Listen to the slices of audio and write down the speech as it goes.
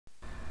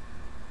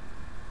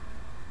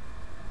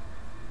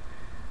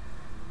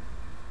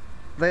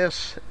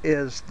This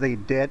is the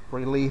debt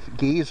relief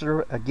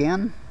geezer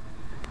again.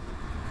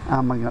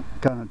 I'm going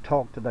to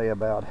talk today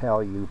about how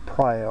you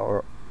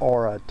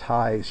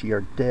prioritize your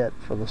debt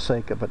for the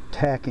sake of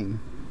attacking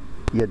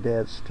your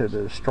debts to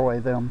destroy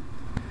them.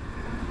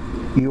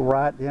 You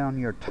write down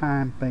your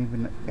time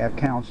payment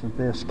accounts. In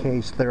this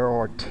case there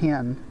are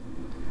 10.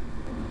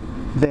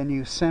 Then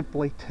you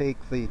simply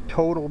take the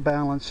total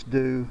balance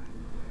due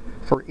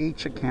for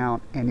each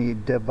account and you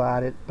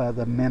divide it by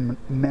the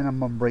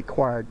minimum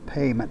required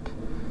payment.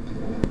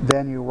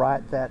 Then you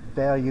write that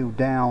value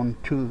down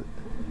to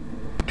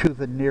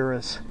the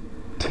nearest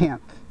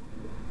tenth.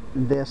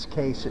 In this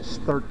case it's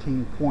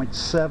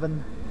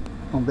 13.7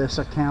 on this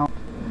account.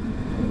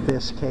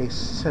 This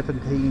case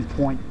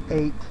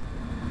 17.8.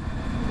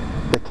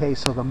 The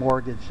case of the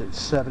mortgage is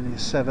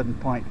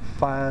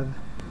 77.5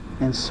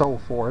 and so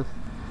forth.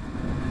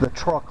 The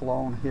truck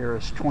loan here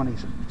is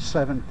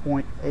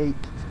 27.8.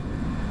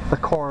 The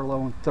car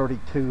loan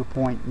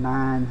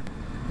 32.9.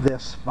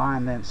 This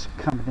finance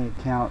company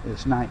account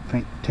is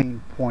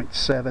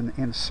 19.7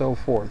 and so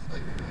forth.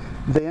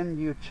 Then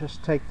you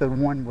just take the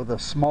one with the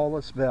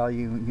smallest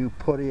value, you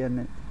put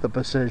in the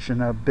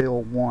position of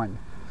bill 1.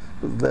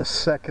 The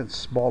second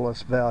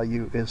smallest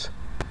value is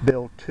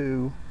bill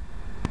 2,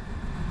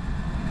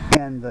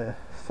 and the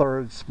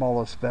third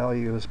smallest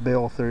value is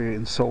bill 3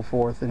 and so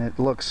forth, and it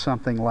looks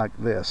something like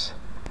this.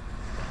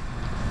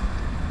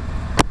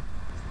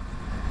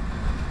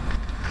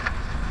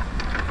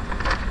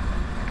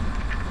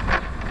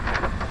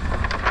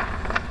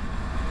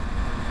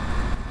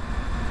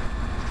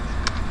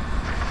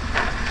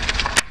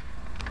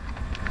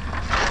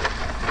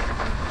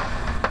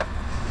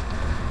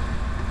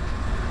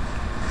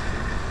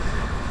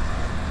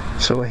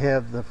 So we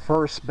have the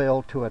first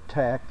bill to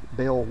attack.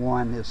 Bill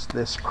 1 is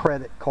this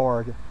credit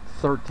card,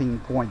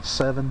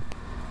 13.7.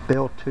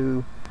 Bill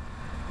 2,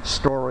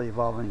 store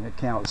revolving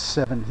account,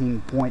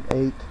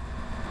 17.8.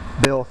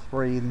 Bill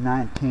 3,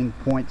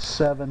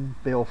 19.7.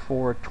 Bill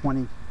 4,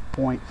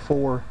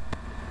 20.4.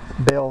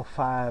 Bill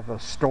 5, a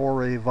store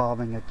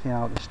revolving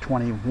account, is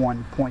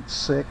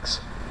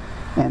 21.6,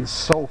 and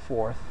so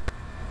forth.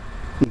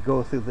 You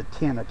go through the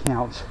 10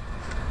 accounts.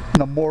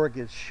 The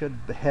mortgage should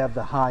have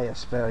the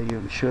highest value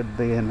and should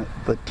be in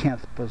the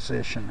 10th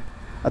position,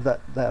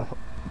 the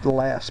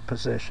last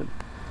position.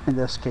 In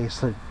this case,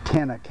 the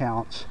 10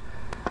 accounts,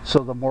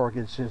 so the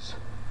mortgage is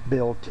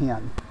bill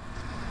 10.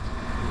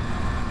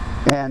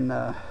 And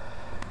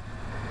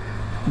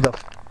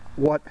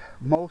what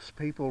most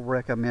people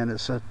recommend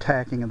is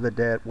attacking the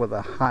debt with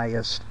the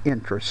highest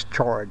interest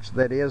charge.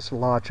 That is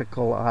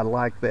logical. I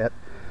like that,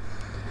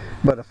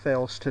 but it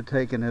fails to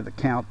take into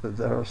account that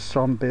there are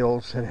some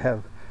bills that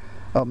have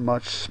a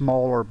much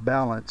smaller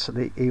balance,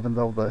 even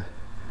though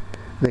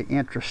the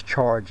interest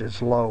charge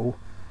is low.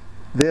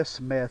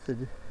 This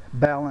method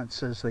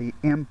balances the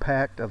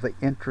impact of the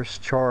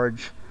interest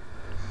charge,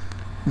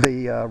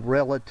 the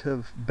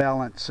relative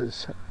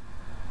balances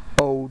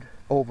owed,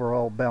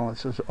 overall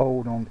balances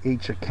owed on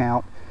each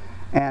account,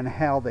 and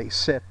how they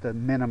set the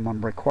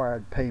minimum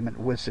required payment,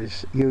 which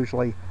is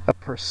usually a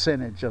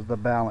percentage of the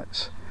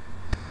balance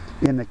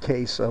in the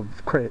case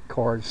of credit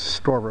cards,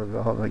 store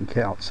revolving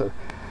accounts. So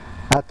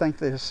I think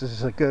this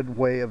is a good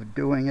way of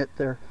doing it.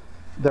 There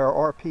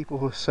are people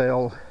who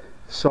sell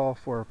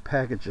software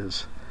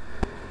packages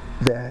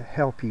that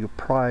help you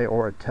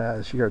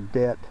prioritize your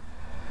debt.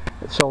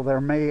 So there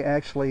may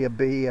actually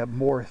be a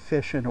more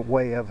efficient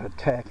way of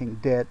attacking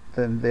debt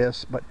than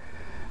this, but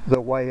the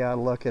way I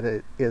look at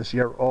it is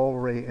you're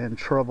already in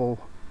trouble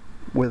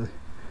with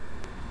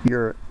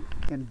your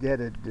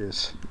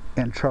indebtedness,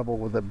 in trouble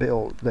with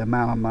the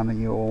amount of money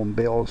you owe on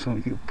bills,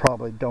 and you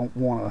probably don't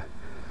want to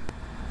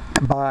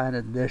buy an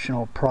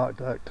additional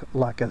product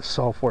like a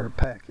software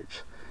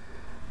package.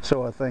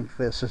 So I think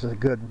this is a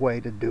good way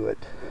to do it.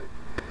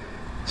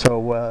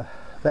 So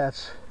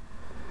that's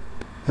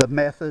the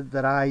method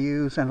that I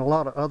use, and a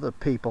lot of other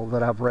people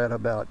that I've read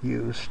about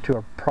use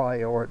to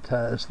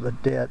prioritize the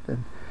debt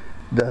and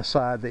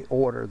decide the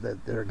order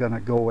that they're going to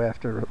go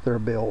after their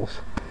bills.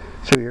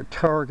 So your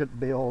target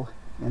bill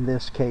in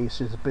this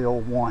case is bill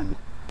 1.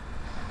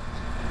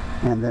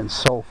 And then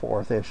so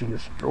forth. As you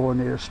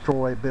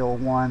destroy bill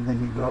 1,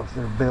 then you go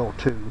through bill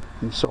 2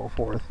 and so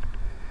forth.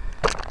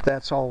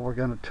 That's all we're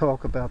going to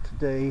talk about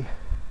today.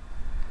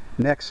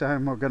 Next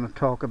time we're going to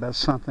talk about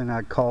something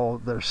I call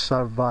the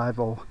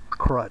survival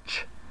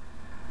crutch.